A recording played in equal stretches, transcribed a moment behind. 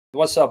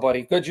What's up,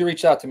 buddy? Good you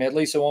reached out to me. At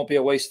least it won't be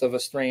a waste of a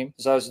stream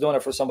because I was doing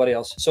it for somebody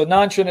else. So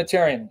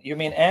non-Trinitarian, you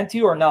mean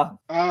anti or non?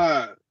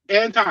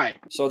 Anti.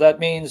 So that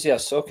means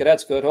yes. Okay,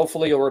 that's good.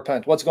 Hopefully you'll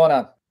repent. What's going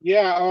on?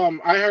 Yeah,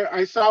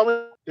 I saw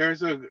it.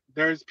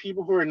 There's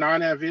people who are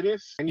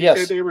non-Adventists, and you Yes.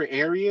 said they were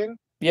Arian.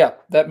 Yeah,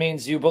 that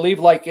means you believe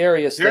like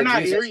Arius. They're that not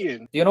Jesus... Arian.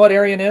 Do you know what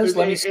Arian is?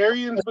 Let me see.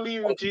 Arians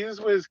believe that Jesus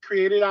was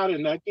created out of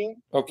nothing.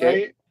 Okay.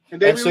 Right?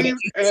 And they believe,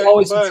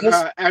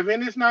 but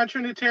Adventist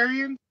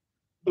non-Trinitarians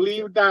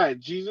believe that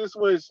Jesus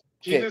was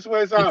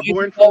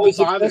born from the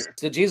Father.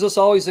 Did Jesus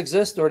always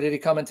exist, or did he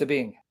come into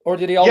being? Or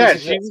did he always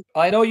exist? Jesus.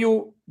 I know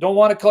you don't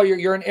want to call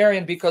you're an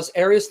Arian because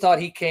Arius thought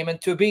he came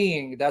into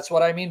being. That's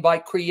what I mean by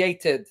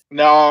created.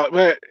 No,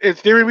 but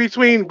it's different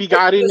between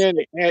begotten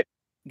and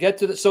get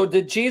to the. So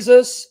did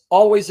Jesus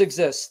always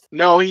exist?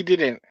 No, he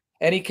didn't.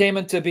 And he came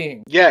into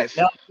being. Yes.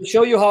 Now, to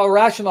show you how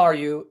irrational are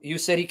you, you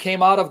said he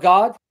came out of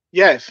God?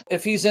 Yes.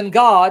 If he's in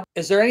God,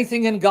 is there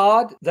anything in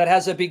God that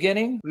has a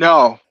beginning?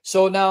 No.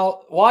 So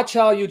now watch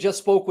how you just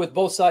spoke with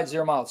both sides of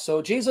your mouth.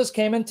 So Jesus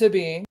came into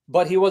being,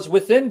 but he was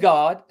within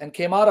God and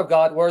came out of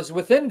God. Whereas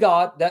within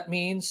God, that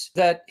means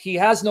that he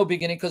has no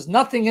beginning because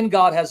nothing in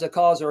God has a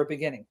cause or a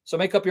beginning. So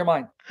make up your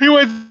mind. He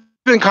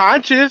wasn't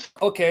conscious.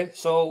 Okay,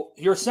 so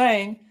you're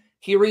saying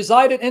he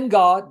resided in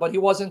God, but he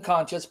wasn't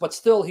conscious, but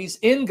still he's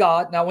in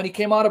God. Now, when he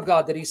came out of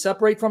God, did he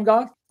separate from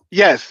God?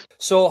 Yes.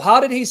 So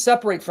how did he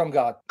separate from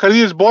God? Because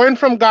he was born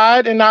from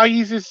God, and now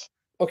he's just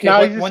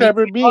now he's a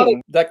severed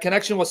being. That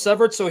connection was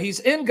severed, so he's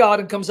in God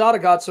and comes out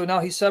of God, so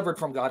now he's severed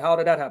from God. How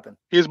did that happen?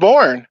 He was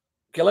born.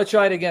 Okay, let's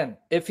try it again.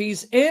 If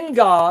he's in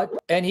God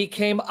and he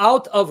came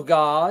out of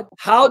God,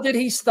 how did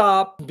he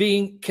stop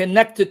being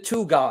connected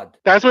to God?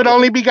 That's what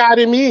only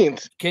begotten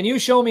means. Can you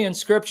show me in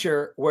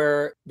scripture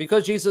where,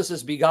 because Jesus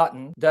is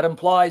begotten, that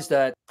implies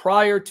that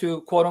prior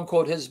to quote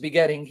unquote his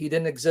begetting, he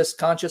didn't exist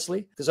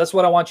consciously? Because that's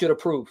what I want you to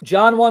prove.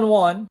 John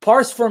 1:1,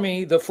 parse for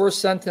me the first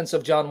sentence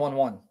of John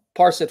 1:1.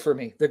 Parse it for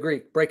me, the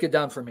Greek. Break it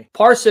down for me.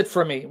 Parse it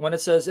for me when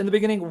it says, in the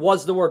beginning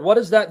was the word. What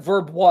is that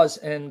verb was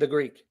in the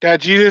Greek? That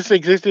Jesus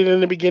existed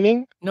in the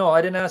beginning? No,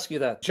 I didn't ask you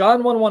that.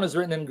 John 1:1 is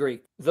written in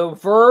Greek. The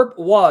verb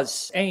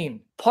was,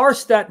 ain.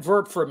 Parse that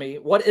verb for me.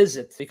 What is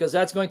it? Because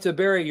that's going to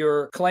bury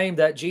your claim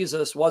that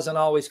Jesus wasn't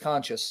always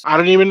conscious. I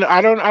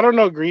don't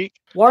know Greek.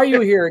 Why are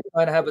you here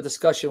trying to have a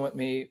discussion with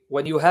me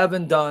when you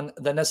haven't done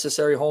the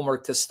necessary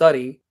homework to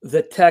study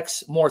the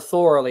text more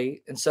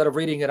thoroughly instead of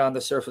reading it on the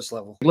surface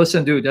level?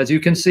 Listen, dude, as you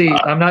can see,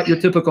 I'm not your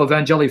typical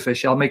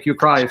evangelifish. I'll make you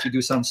cry if you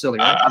do something silly.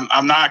 Right?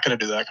 I'm not going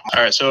to do that.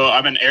 All right, so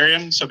I'm an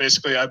Arian. So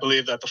basically, I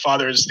believe that the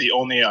Father is the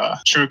only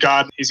true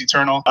God. He's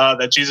eternal.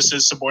 That Jesus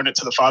is subordinate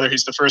to the Father.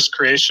 He's the first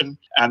creation.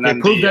 And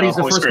then prove that he's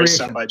the Holy first Spirit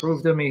creation. by...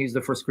 Prove to me he's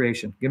the first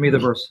creation. Give me the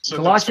verse. So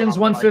Colossians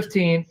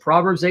 1:15,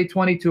 Proverbs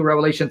 8:22,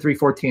 Revelation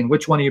 3:14.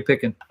 Which one are you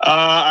picking?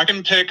 I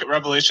can pick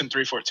Revelation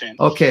 3:14.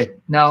 Okay,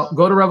 now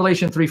go to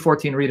Revelation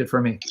 3:14. Read it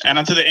for me. And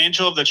unto the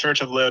angel of the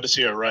church of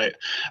Laodicea write,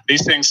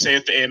 these things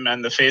saith the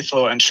Amen, the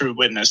faithful and true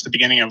witness, the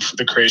beginning of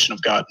the creation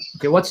of God.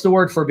 Okay, what's the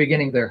word for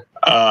beginning there?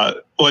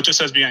 Well, it just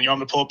says beginning. You want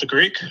me to pull up the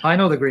Greek? I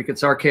know the Greek.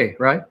 It's arche,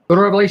 right? Go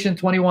to Revelation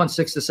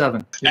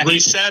 21:6-7. And he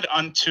said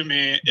unto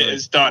me, it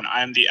is done.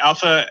 I am the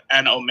Alpha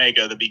and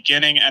Omega, the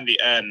beginning and the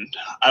end.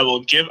 I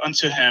will give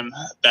unto him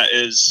that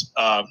is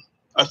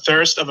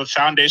athirst of a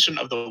foundation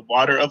of the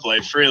water of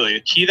life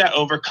freely. He that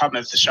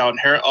overcometh shall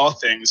inherit all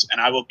things,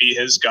 and I will be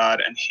his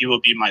God, and he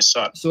will be my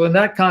son. So in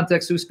that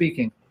context, who's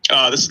speaking?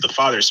 This is the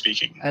Father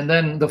speaking. And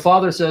then the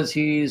Father says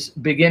he's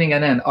beginning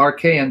and end,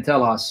 arche and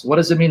telos. What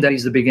does it mean that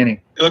he's the beginning?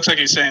 It looks like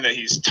he's saying that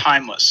he's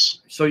timeless.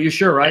 So you're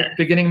sure, right? Yeah.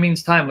 Beginning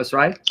means timeless,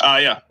 right?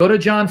 Yeah. Go to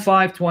John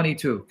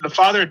 5:22. The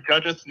Father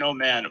judgeth no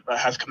man, but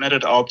hath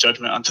committed all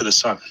judgment unto the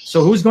Son.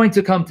 So who's going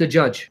to come to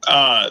judge?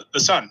 The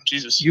Son,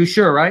 Jesus. You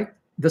sure, right?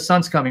 The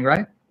Son's coming,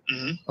 right?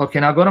 Mm-hmm. Okay,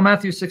 now go to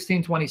Matthew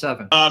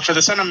 16:27. For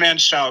the Son of Man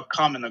shall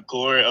come in the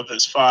glory of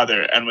his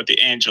Father and with the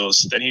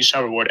angels, then he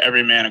shall reward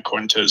every man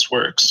according to his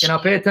works. Okay, now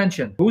pay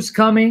attention. Who's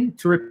coming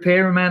to repay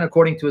every man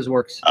according to his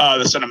works?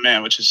 The Son of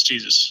Man, which is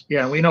Jesus.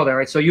 Yeah, we know that,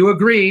 right? So you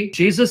agree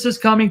Jesus is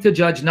coming to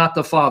judge, not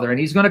the Father, and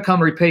he's going to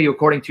come repay you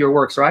according to your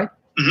works, right?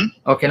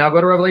 Mm-hmm. Okay, now go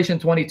to Revelation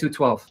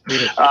 22:12.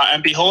 Read it.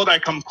 And behold, I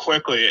come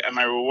quickly, and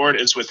my reward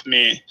is with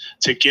me,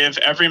 to give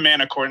every man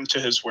according to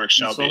his work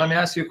shall be. So let me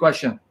ask you a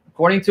question.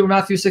 According to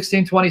Matthew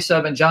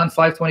 16:27, John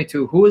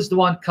 5:22, who is the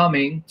one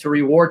coming to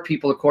reward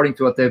people according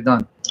to what they've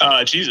done?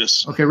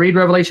 Jesus. Okay, read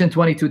Revelation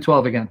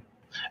 22:12 again.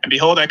 And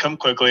behold, I come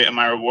quickly, and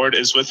my reward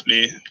is with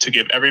me, to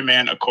give every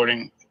man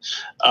according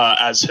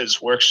as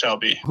his work shall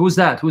be. Who's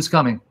that? Who's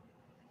coming?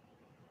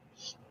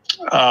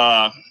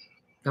 I'm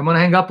going to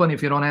hang up on you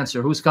if you don't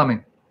answer. Who's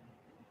coming?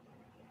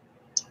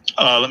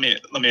 Let me,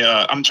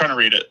 I'm trying to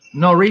read it.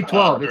 No, read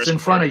 12. It's in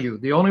front of you.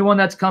 The only one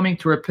that's coming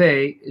to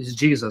repay is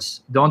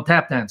Jesus. Don't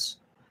tap dance.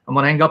 I'm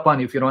going to hang up on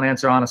you if you don't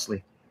answer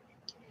honestly.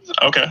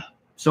 Okay.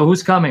 So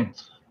who's coming?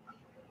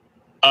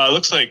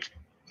 Looks like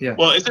Yeah.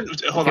 Well,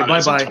 isn't hold okay, on?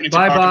 Bye-bye. Isn't 22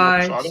 talking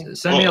about the Father? Bye-bye.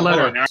 Send me a Hold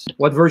letter. on,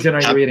 What version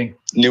are you reading?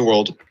 New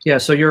World. Yeah,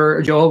 so you're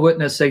a Jehovah's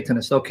Witness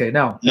Satanist. Okay,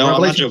 now. No,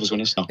 I'm not Jehovah's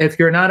Witness. No. If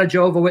you're not a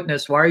Jehovah's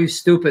Witness, why are you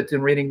stupid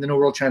in reading the New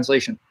World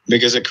Translation?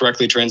 Because it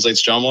correctly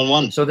translates John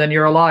 1:1. So then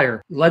you're a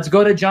liar. Let's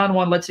go to John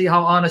 1. Let's see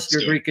how honest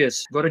your Greek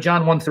is. Go to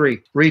John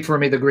 1:3. Read for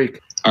me the Greek.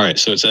 All right,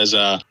 so it says,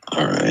 all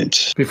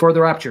right. Before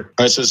the rapture.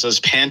 All right, so it says,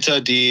 Panta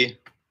di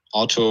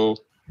auto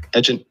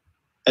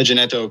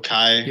egeneto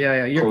kai.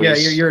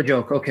 You're a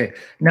joke. Okay.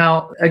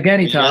 Now,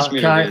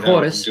 agenita kai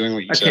choris. Doing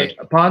what you Okay.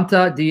 said.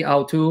 Panta di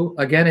autu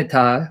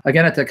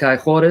agenita kai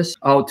choris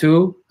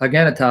autu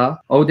agenita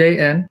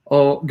odein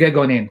o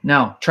gegonin.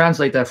 Now,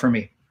 translate that for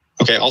me.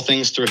 Okay, all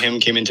things through him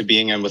came into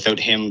being, and without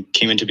him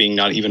came into being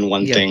not even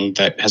one thing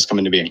that has come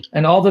into being.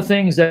 And all the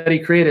things that he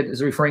created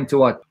is referring to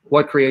what?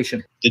 What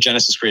creation? The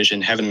Genesis creation,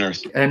 heaven and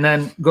earth. And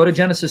then go to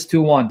Genesis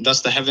 2:1.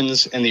 Thus the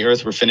heavens and the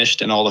earth were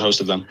finished, and all the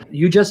host of them.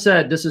 You just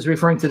said this is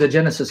referring to the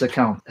Genesis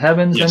account.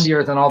 Heavens and the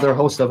earth and all their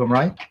host of them,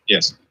 right?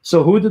 Yes.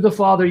 So who did the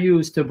Father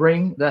use to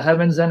bring the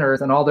heavens and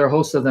earth and all their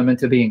host of them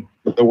into being?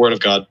 The Word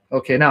of God.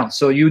 Okay, now,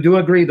 so you do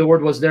agree the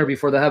Word was there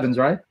before the heavens,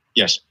 right?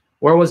 Yes.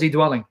 Where was he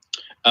dwelling?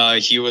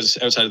 He was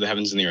outside of the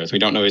heavens and the earth. We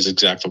don't know his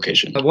exact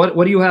location.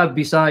 What do you have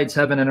besides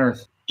heaven and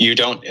earth? You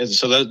don't.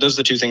 So those are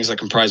the two things that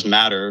comprise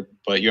matter,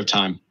 but you have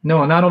time.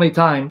 No, not only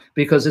time,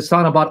 because it's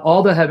talking about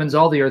all the heavens,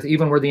 all the earth,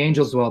 even where the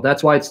angels dwell.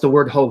 That's why it's the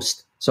word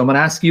host. So I'm going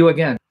to ask you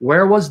again,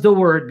 where was the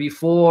word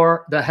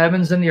before the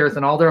heavens and the earth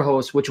and all their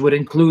hosts, which would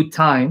include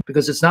time?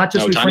 Because it's not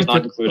just referring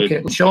to...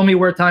 Okay, show me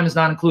where time is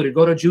not included.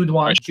 Go to Jude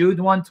 1, Jude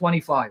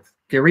 1:25.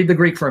 Okay, read the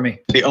Greek for me.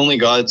 The only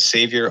God,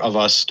 Savior of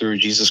us through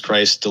Jesus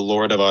Christ, the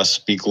Lord of us,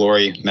 be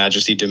glory,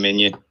 majesty,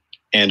 dominion,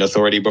 and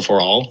authority before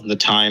all the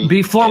time.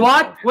 Before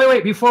what?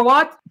 Wait, before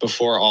what?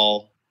 Before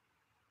all.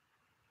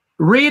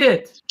 Read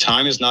it.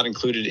 Time is not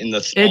included in the...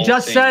 It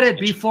just said it,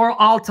 before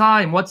all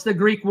time. What's the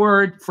Greek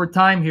word for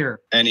time here?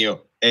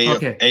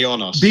 Okay.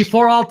 Aeonos.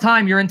 Before all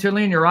time, you're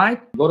interlinear,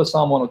 right? Go to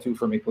Psalm 102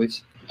 for me,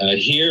 please.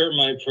 Hear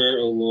my prayer,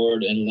 O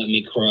Lord, and let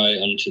me cry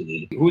unto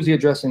thee. Who's he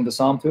addressing the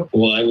psalm to?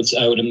 Well, I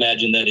would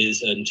imagine that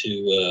is unto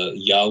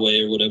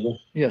Yahweh or whatever.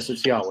 Yes,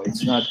 it's Yahweh.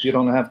 It's not, you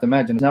don't have to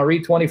imagine. Now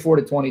read 24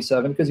 to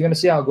 27, because you're going to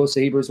see how it goes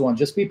to Hebrews 1.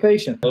 Just be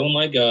patient. Oh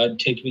my God,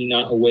 take me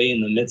not away in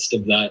the midst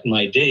of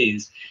my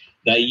days.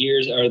 Thy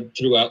years are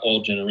throughout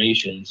all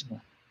generations.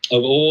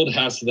 Of old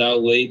hast thou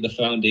laid the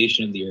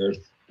foundation of the earth,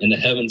 and the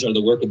heavens are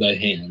the work of thy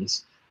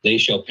hands. They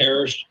shall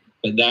perish,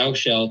 but thou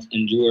shalt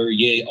endure.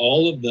 Yea,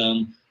 all of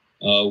them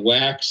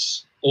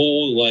wax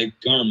old like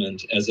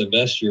garment, as a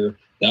vesture.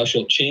 Thou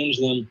shalt change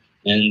them,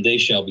 and they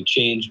shall be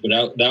changed.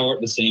 But thou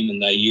art the same,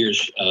 and thy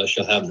years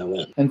shall have no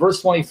end. In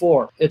verse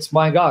 24, it's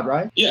my God,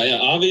 right? Yeah.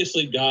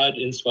 Obviously, God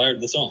inspired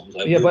the Psalms.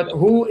 But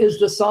who is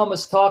the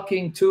psalmist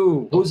talking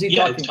to? Who's he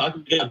talking?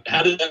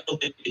 How does that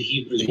relate to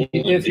Hebrews?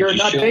 If you're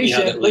not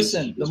patient,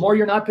 listen, the more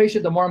you're not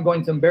patient, the more I'm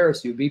going to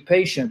embarrass you. Be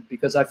patient,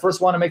 because I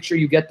first want to make sure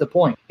you get the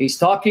point. He's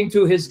talking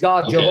to his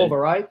God, Jehovah,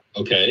 right?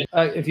 Okay.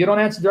 If you don't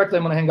answer directly,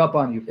 I'm going to hang up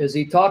on you. Is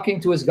he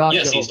talking to his God?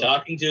 Yes,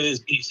 Jehovah?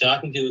 he's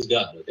talking to his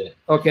God. Okay.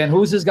 Okay, and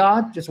who's his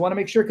God? Just want to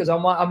make sure, because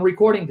I'm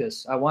recording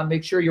this. I want to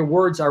make sure your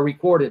words are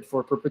recorded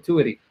for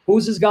perpetuity.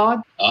 Who's his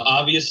God?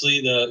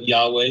 Obviously, the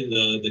Yahweh,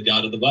 the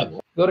God of the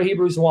Bible. Go to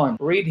Hebrews 1.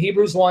 Read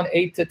Hebrews 1,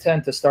 8 to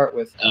 10 to start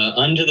with.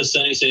 Unto the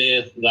Son he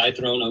saith, Thy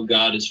throne, O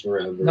God, is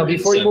forever. Now,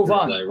 before you move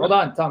on, hold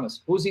on,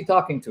 Thomas. Who's he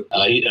talking to?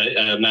 I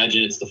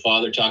imagine it's the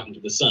Father talking to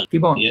the Son.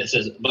 Keep on. Yeah, it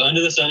says, But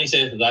unto the Son he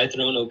saith, Thy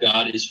throne, O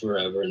God, is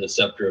forever, and the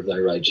scepter of thy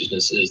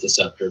righteousness is the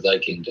scepter of thy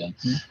kingdom.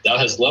 Thou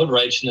hast loved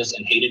righteousness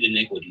and hated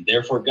iniquity.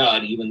 Therefore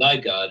God, even thy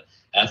God,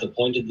 hath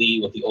appointed thee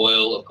with the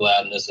oil of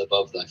gladness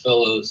above thy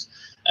fellows.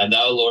 And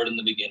thou, Lord, in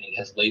the beginning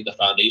hast laid the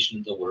foundation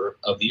of the work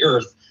of the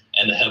earth,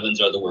 and the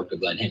heavens are the work of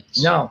thine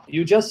hands. No,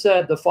 you just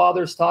said the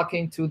Father's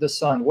talking to the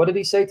Son. What did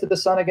he say to the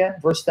Son again?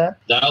 Verse 10?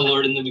 Thou,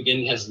 Lord, in the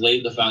beginning hast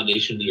laid the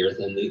foundation of the earth,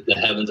 and the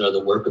heavens are the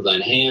work of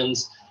thine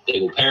hands. They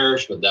will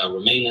perish, but thou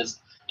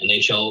remainest, and they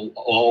shall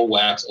all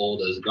wax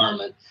old as a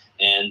garment.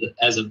 And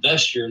as a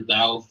vesture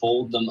thou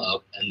fold them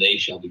up, and they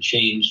shall be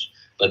changed.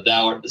 But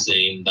thou art the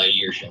same, thy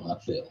year shall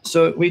not fail.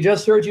 So we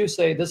just heard you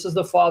say this is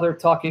the Father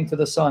talking to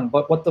the Son.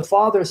 But what the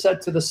Father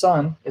said to the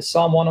Son is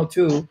Psalm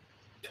 102,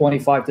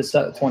 25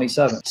 to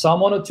 27.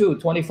 Psalm 102,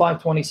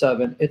 25,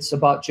 27. It's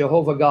about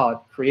Jehovah God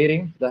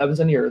creating the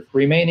heavens and the earth,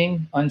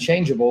 remaining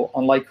unchangeable,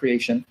 unlike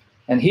creation.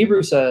 And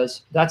Hebrew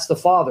says that's the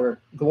Father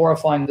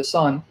glorifying the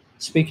Son,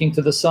 speaking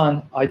to the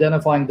Son,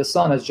 identifying the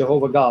Son as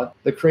Jehovah God,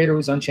 the Creator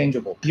who's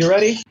unchangeable. You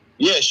ready?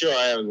 Yeah, sure,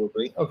 I am.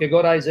 Okay,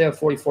 go to Isaiah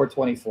 44,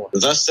 24.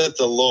 Thus saith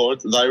the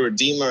Lord, thy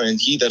Redeemer, and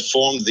he that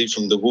formed thee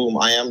from the womb.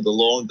 I am the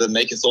Lord that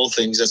maketh all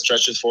things, that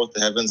stretcheth forth the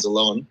heavens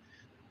alone,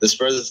 that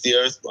spreadeth the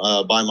earth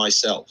by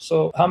myself.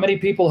 So how many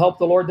people help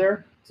the Lord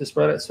there to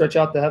stretch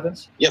out the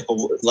heavens? Yeah, but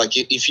like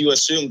if you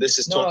assume this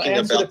is talking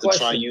about the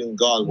triune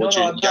God,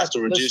 you have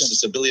to reduce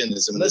the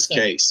Sabellianism in this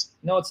case.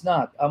 No, it's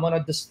not. I'm going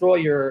to destroy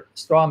your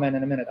straw man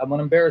in a minute. I'm going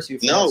to embarrass you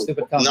for that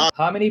stupid comment.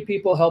 How many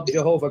people help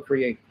Jehovah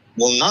create?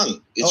 Well,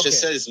 none. It Okay.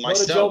 just says Go to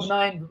myself.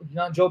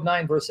 Job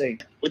 9, verse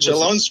 8. Which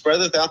alone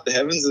spreadeth out the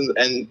heavens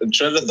and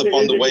treadeth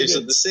upon the waves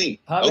of the sea.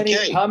 How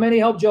many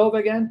help Jehovah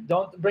again?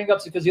 Don't bring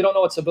up, because you don't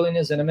know what Sibyllian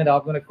is in a minute.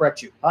 I'm going to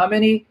correct you. How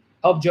many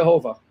help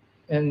Jehovah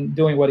in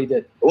doing what he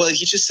did? Well,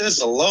 he just says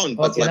alone.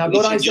 But okay, now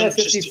go to Isaiah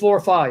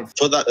 54:5.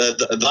 For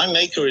thy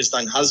maker is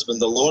thine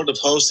husband, the Lord of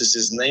hosts is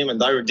his name,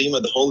 and thy Redeemer,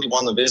 the Holy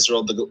One of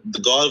Israel, the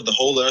God of the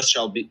whole earth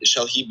shall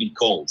he be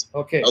called.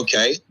 Okay.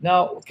 Okay.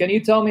 Now, can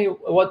you tell me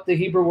what the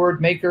Hebrew word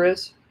maker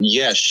is?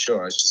 Yeah,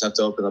 sure. I just have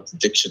to open up the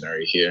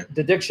dictionary here.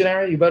 The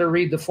dictionary? You better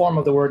read the form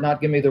of the word, not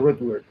give me the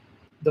root word.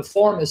 The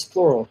form is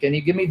plural. Can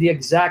you give me the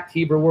exact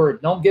Hebrew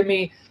word? Don't give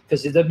me,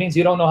 because that means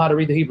you don't know how to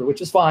read the Hebrew,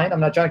 which is fine. I'm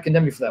not trying to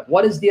condemn you for that.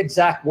 What is the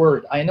exact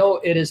word? I know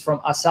it is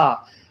from asa.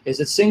 Is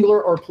it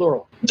singular or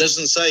plural? It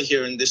doesn't say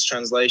here in this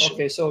translation.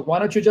 Okay, so why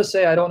don't you just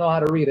say, I don't know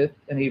how to read it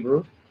in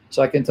Hebrew,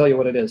 so I can tell you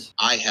what it is.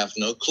 I have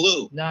no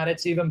clue. Nah,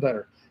 that's even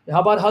better. How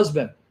about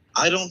husband?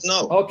 I don't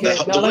know. Okay,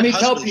 now let me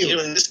help you. Here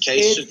in this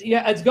case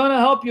it's going to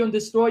help you and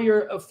destroy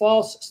your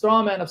false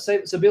straw man of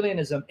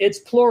Sibyllianism. It's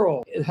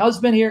plural.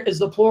 Husband here is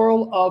the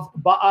plural of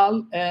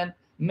Baal, and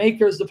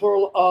maker is the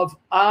plural of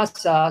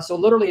Asa. So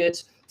literally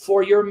it's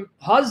for your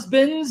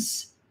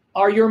husbands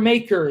are your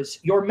makers.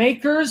 Your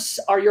makers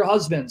are your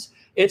husbands.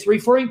 It's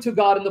referring to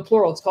God in the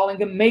plural. It's calling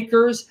them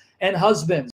makers and husbands.